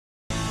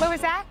What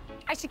was that?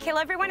 I should kill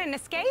everyone and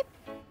escape?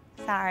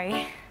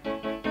 Sorry.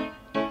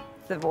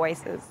 The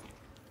voices.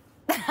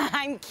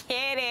 I'm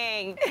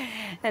kidding.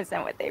 That's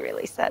not what they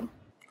really said.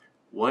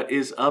 What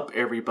is up,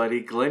 everybody?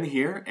 Glenn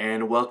here,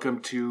 and welcome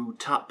to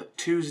Top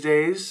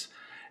Tuesdays,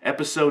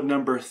 episode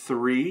number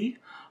 3.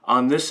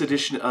 On this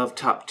edition of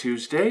Top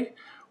Tuesday,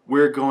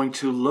 we're going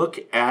to look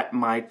at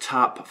my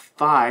top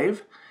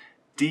 5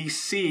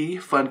 DC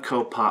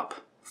Funko Pop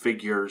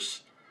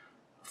figures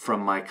from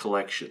my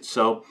collection.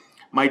 So,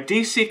 my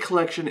DC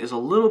collection is a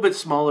little bit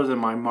smaller than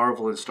my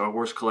Marvel and Star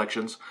Wars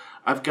collections.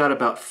 I've got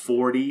about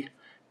 40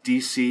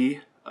 DC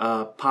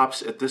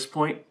Pops at this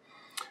point.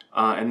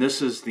 And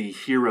this is the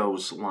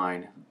Heroes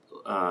line.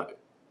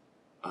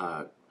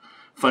 Funko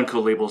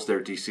labels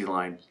their DC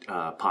line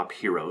Pop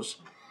Heroes.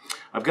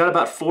 I've got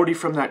about 40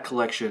 from that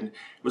collection.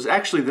 It was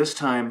actually this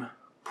time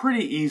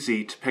pretty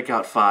easy to pick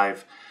out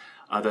 5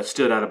 that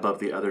stood out above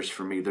the others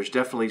for me. There's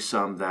definitely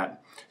some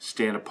that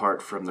stand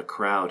apart from the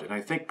crowd. And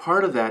I think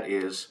part of that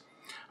is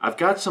I've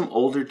got some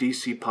older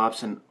DC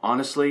Pops, and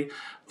honestly,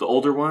 the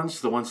older ones,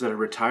 the ones that are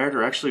retired,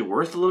 are actually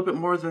worth a little bit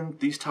more than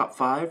these top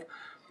 5.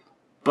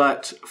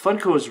 But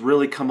Funko has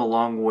really come a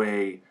long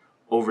way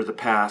over the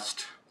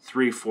past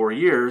 3-4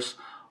 years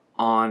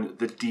on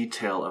the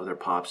detail of their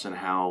Pops and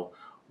how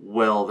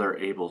well they're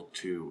able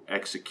to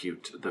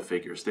execute the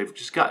figures. They've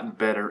just gotten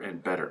better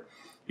and better.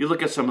 You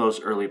look at some of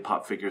those early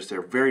Pop figures,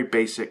 they're very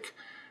basic,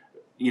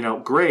 you know,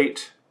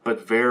 great,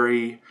 but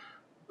very,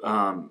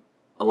 a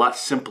lot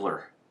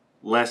simpler,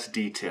 less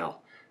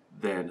detail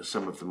than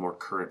some of the more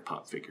current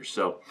Pop figures.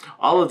 So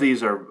all of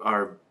these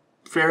are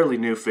fairly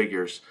new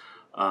figures.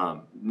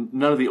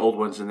 None of the old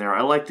ones in there.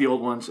 I like the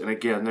old ones, and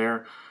again,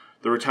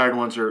 the retired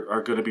ones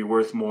are going to be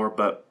worth more,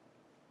 but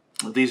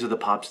these are the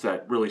Pops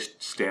that really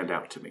stand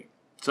out to me.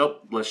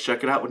 So let's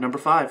check it out with number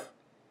 5.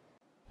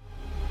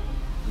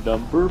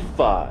 Number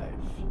 5.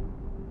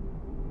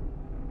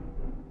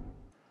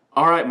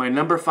 Alright, my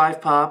number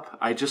 5 Pop,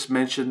 I just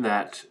mentioned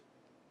that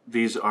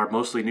these are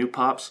mostly new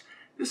Pops.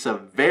 This is a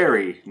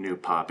very new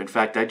Pop. In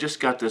fact, I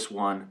just got this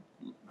one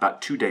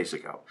about 2 days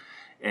ago,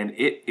 and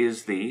it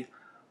is the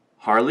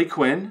Harley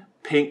Quinn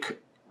pink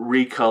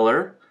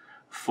recolor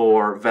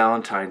for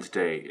Valentine's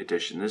Day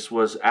edition. This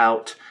was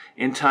out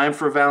in time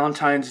for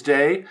Valentine's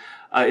Day.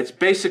 It's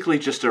basically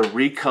just a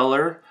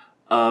recolor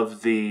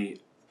of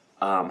the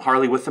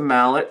Harley with the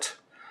mallet.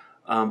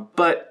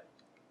 But,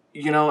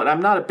 you know, and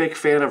I'm not a big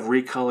fan of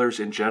recolors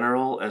in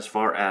general as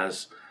far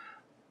as,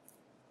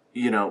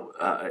 you know,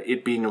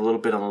 it being a little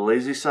bit on the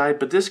lazy side.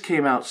 But this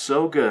came out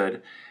so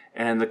good,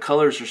 and the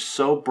colors are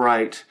so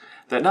bright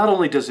that not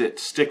only does it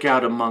stick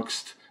out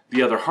amongst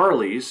the other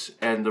Harleys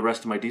and the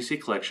rest of my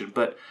DC collection,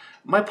 but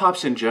my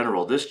Pops in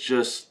general, this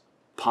just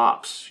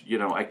pops. You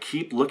know, I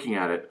keep looking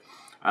at it.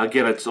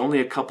 Again, it's only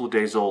a couple of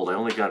days old. I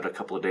only got it a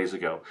couple of days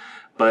ago,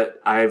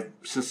 but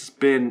since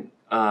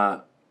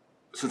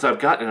I've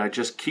gotten it, I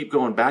just keep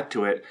going back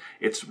to it.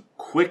 It's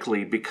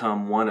quickly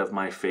become one of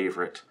my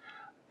favorite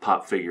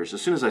Pop figures.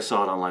 As soon as I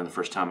saw it online the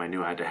first time, I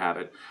knew I had to have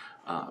it.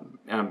 And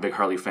I'm a big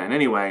Harley fan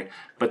anyway,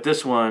 but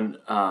this one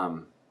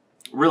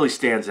really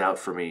stands out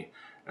for me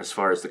as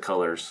far as the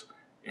colors,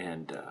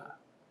 and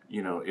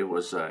you know, it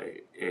was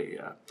a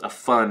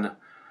fun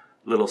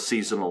little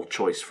seasonal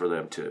choice for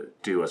them to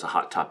do as a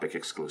Hot Topic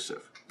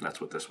exclusive.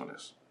 That's what this one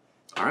is.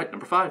 All right,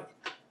 number 5.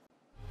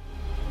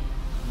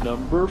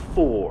 Number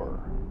 4.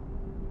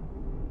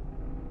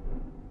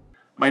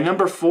 My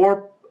number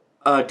 4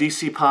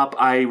 DC Pop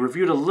I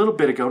reviewed a little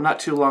bit ago, not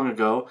too long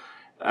ago,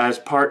 as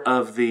part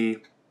of the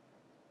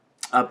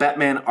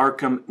Batman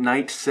Arkham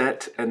Knight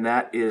set, and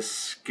that is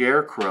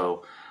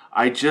Scarecrow.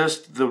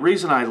 The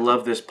reason I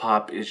love this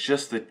Pop is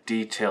just the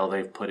detail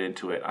they've put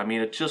into it. I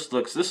mean, it just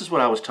looks, this is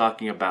what I was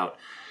talking about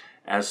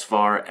as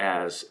far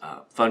as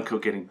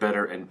Funko getting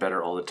better and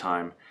better all the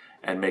time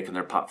and making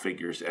their Pop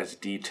figures as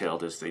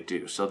detailed as they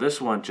do. So this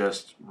one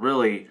just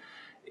really,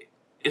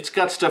 it's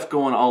got stuff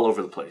going all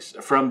over the place.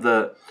 From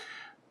the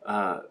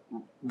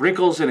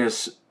wrinkles in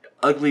his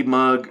ugly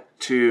mug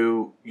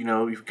to, you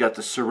know, you've got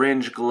the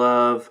syringe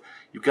glove,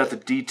 you've got the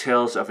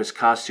details of his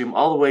costume,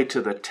 all the way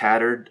to the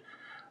tattered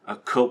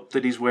coat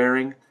that he's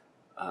wearing.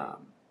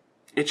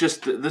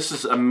 This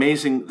is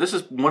amazing. This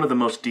is one of the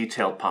most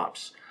detailed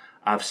Pops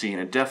I've seen,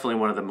 and definitely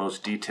one of the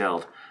most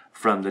detailed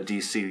from the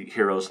DC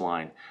Heroes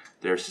line.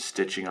 There's the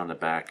stitching on the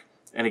back,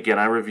 and again,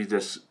 I reviewed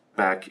this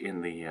back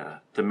in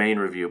the main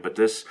review, but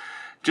this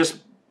just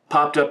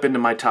popped up into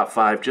my top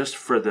 5 just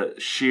for the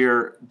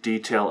sheer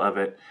detail of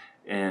it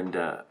and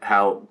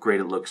how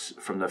great it looks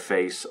from the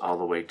face all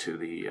the way to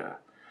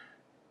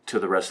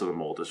the rest of the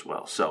mold as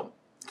well. So,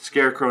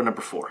 Scarecrow,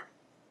 number 4.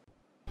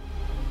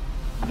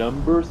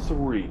 Number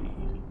 3.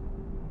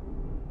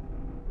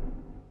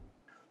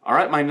 All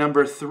right, my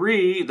number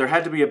 3, there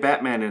had to be a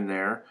Batman in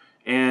there,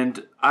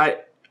 and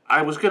I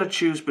was going to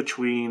choose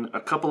between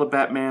a couple of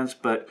Batmans,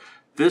 but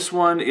this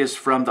one is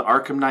from the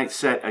Arkham Knight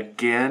set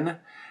again,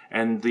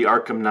 and the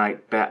Arkham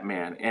Knight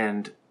Batman.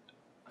 And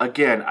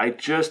again, I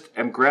just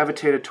am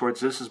gravitated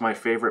towards this as my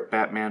favorite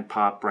Batman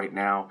Pop right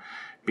now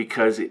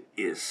because it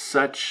is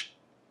such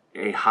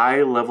a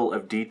high level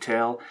of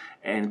detail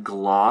and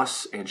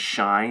gloss and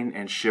shine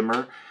and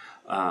shimmer.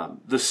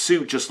 The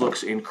suit just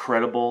looks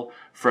incredible,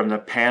 from the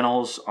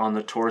panels on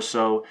the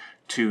torso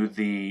to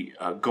the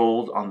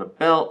gold on the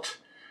belt.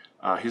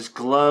 His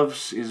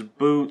gloves, his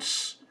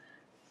boots,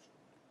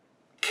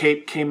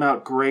 cape came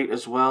out great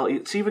as well.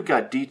 It's even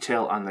got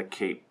detail on the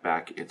cape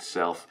back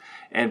itself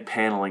and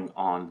paneling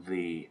on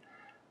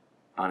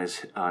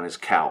his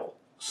cowl.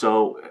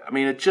 So I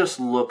mean, it just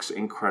looks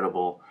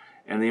incredible,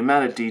 and the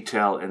amount of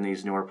detail in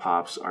these newer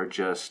pops are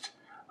just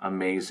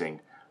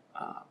amazing.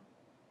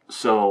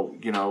 So,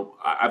 you know,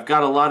 I've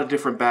got a lot of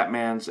different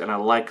Batmans, and I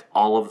like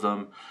all of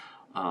them,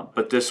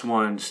 but this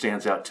one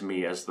stands out to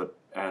me as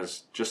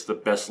just the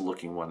best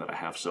looking one that I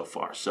have so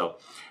far. So,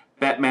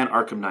 Batman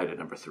Arkham Knight at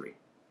number 3.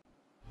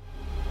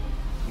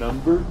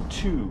 Number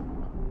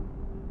 2.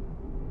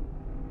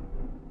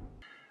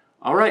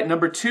 All right,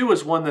 number 2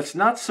 is one that's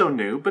not so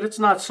new, but it's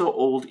not so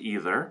old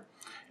either.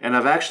 And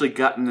I've actually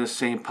gotten this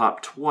same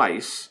pop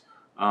twice.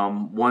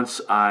 Once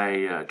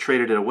I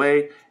traded it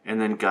away and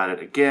then got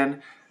it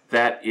again.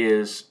 That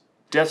is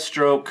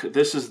Deathstroke.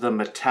 This is the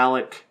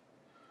metallic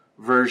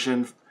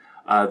version.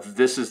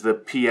 This is the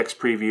PX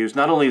previews.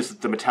 Not only is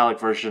it the metallic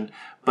version,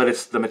 but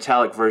it's the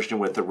metallic version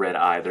with the red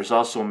eye. There's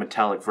also a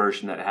metallic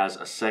version that has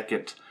a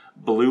second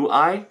blue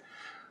eye.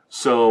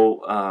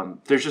 So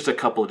there's just a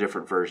couple of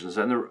different versions.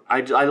 And I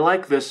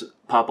like this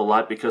pop a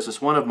lot because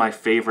it's one of my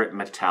favorite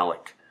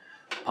metallic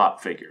pop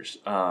figures.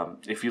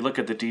 If you look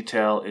at the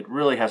detail, it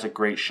really has a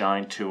great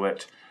shine to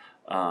it.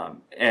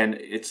 And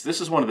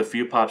this is one of the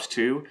few pops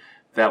too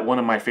that one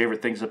of my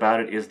favorite things about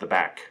it is the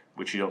back,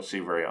 which you don't see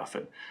very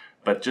often.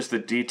 But just the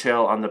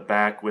detail on the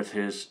back with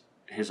his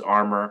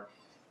armor,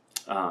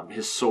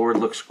 his sword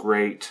looks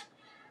great.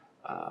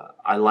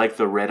 I like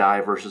the red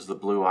eye versus the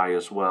blue eye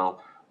as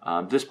well.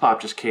 This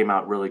pop just came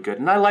out really good,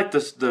 and I like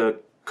the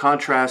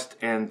contrast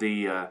and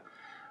the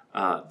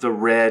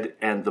red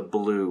and the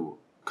blue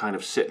kind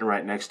of sitting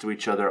right next to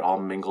each other, all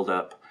mingled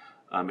up.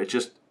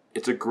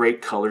 It's a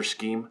great color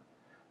scheme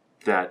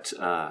that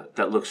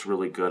looks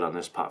really good on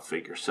this pop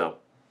figure. So,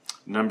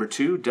 number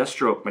 2,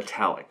 Deathstroke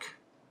Metallic.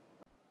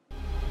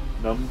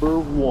 Number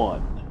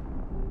 1.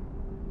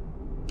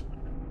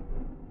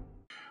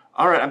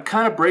 All right, I'm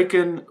kind of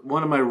breaking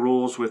one of my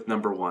rules with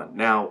number 1.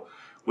 Now,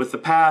 with the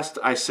past,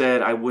 I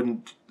said I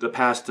wouldn't. The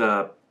past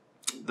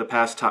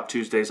Top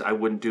Tuesdays, I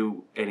wouldn't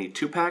do any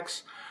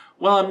 2-packs.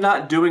 Well, I'm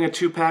not doing a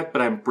 2-pack,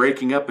 but I'm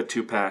breaking up a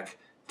 2-pack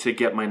to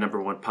get my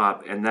number 1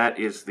 pop, and that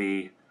is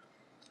the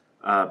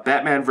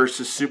Batman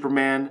vs.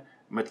 Superman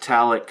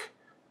Metallic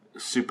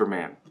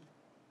Superman.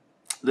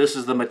 This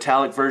is the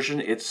metallic version.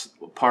 It's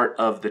part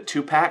of the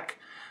 2-pack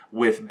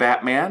with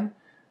Batman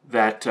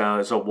that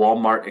is a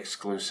Walmart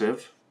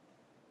exclusive.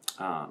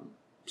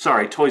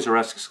 Sorry, Toys R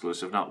Us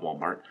exclusive, not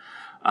Walmart.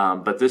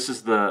 But this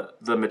is the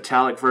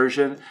metallic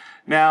version.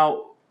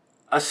 Now,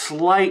 a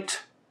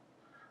slight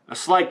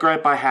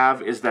gripe I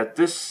have is that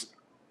this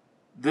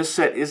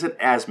set isn't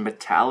as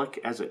metallic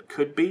as it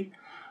could be.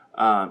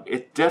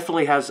 It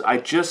definitely has. I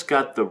just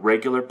got the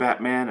regular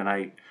Batman, and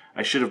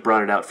I should have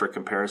brought it out for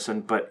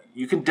comparison, but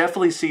you can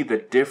definitely see the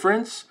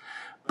difference.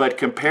 But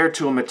compared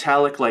to a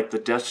metallic like the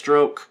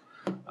Deathstroke,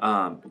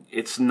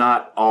 it's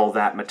not all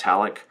that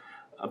metallic.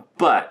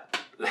 But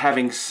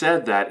having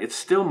said that, it's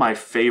still my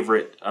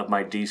favorite of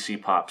my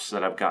DC pops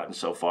that I've gotten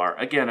so far.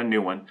 Again, a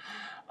new one.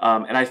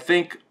 And I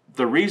think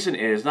the reason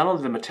is not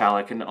only the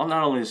metallic, and not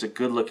only is it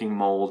good looking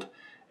mold,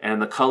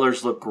 and the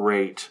colors look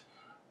great,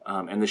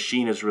 and the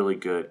sheen is really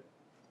good.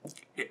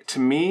 To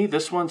me,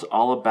 this one's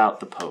all about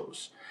the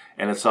pose.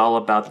 And it's all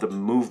about the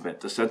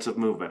movement, the sense of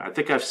movement. I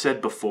think I've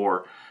said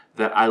before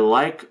that I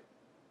like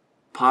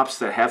pops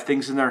that have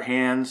things in their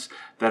hands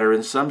that are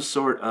in some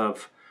sort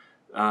of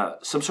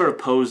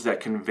pose that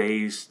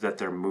conveys that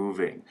they're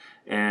moving.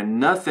 And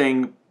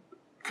nothing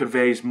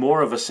conveys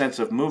more of a sense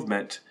of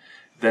movement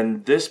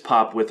than this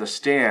pop with a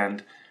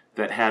stand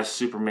that has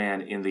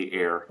Superman in the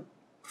air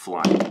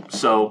flying.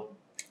 So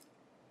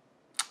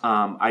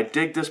I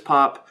dig this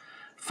pop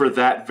for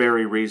that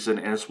very reason,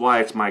 and it's why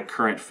it's my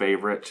current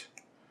favorite.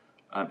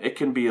 It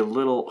can be a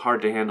little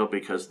hard to handle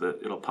because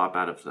it'll pop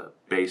out of the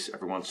base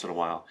every once in a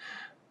while.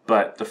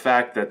 But the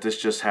fact that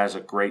this just has a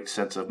great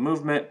sense of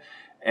movement,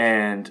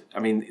 and I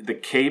mean the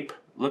cape,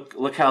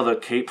 look how the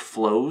cape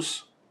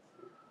flows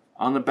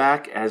on the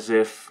back as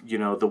if, you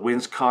know, the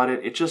wind's caught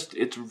it.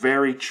 It's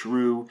very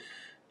true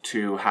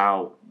to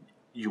how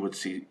you would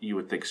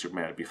think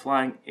Superman would be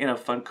flying in a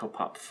Funko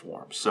Pop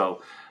form.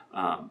 So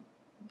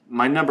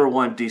my number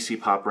 1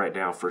 DC pop right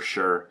now for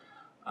sure,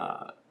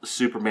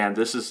 Superman.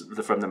 This is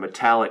from the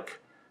metallic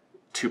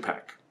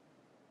 2-pack.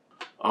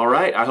 All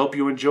right, I hope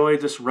you enjoyed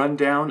this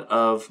rundown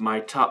of my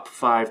top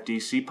 5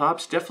 DC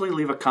pops. Definitely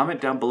leave a comment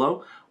down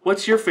below.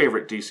 What's your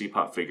favorite DC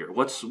pop figure?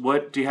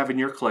 What do you have in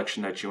your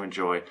collection that you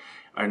enjoy?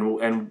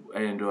 And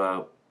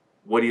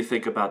what do you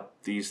think about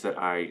these that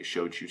I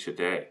showed you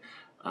today?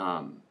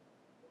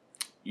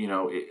 You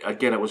know,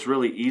 again, it was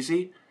really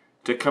easy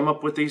to come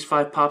up with these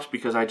 5 pops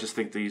because I just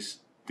think these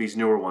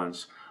newer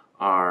ones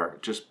are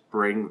just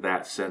bring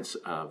that sense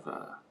of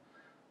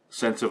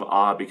sense of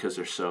awe because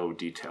they're so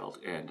detailed,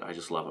 and I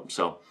just love them.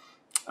 So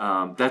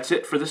that's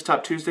it for this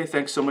Top Tuesday.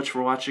 Thanks so much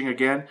for watching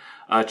again.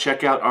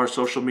 Check out our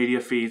social media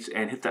feeds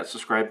and hit that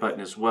subscribe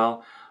button as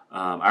well.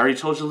 I already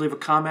told you to leave a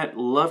comment.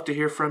 Love to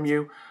hear from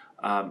you.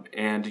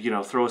 And, you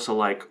know, throw us a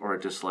like or a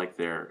dislike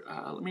there.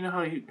 Let me know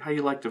how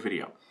you liked the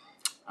video.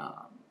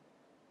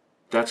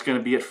 That's going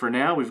to be it for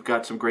now. We've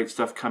got some great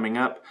stuff coming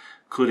up,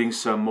 including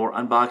some more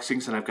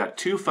unboxings, and I've got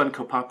 2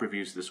 Funko Pop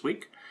reviews this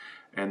week,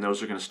 and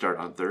those are going to start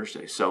on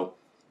Thursday. So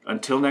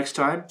until next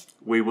time,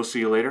 we will see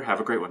you later. Have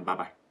a great one.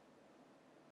 Bye-bye.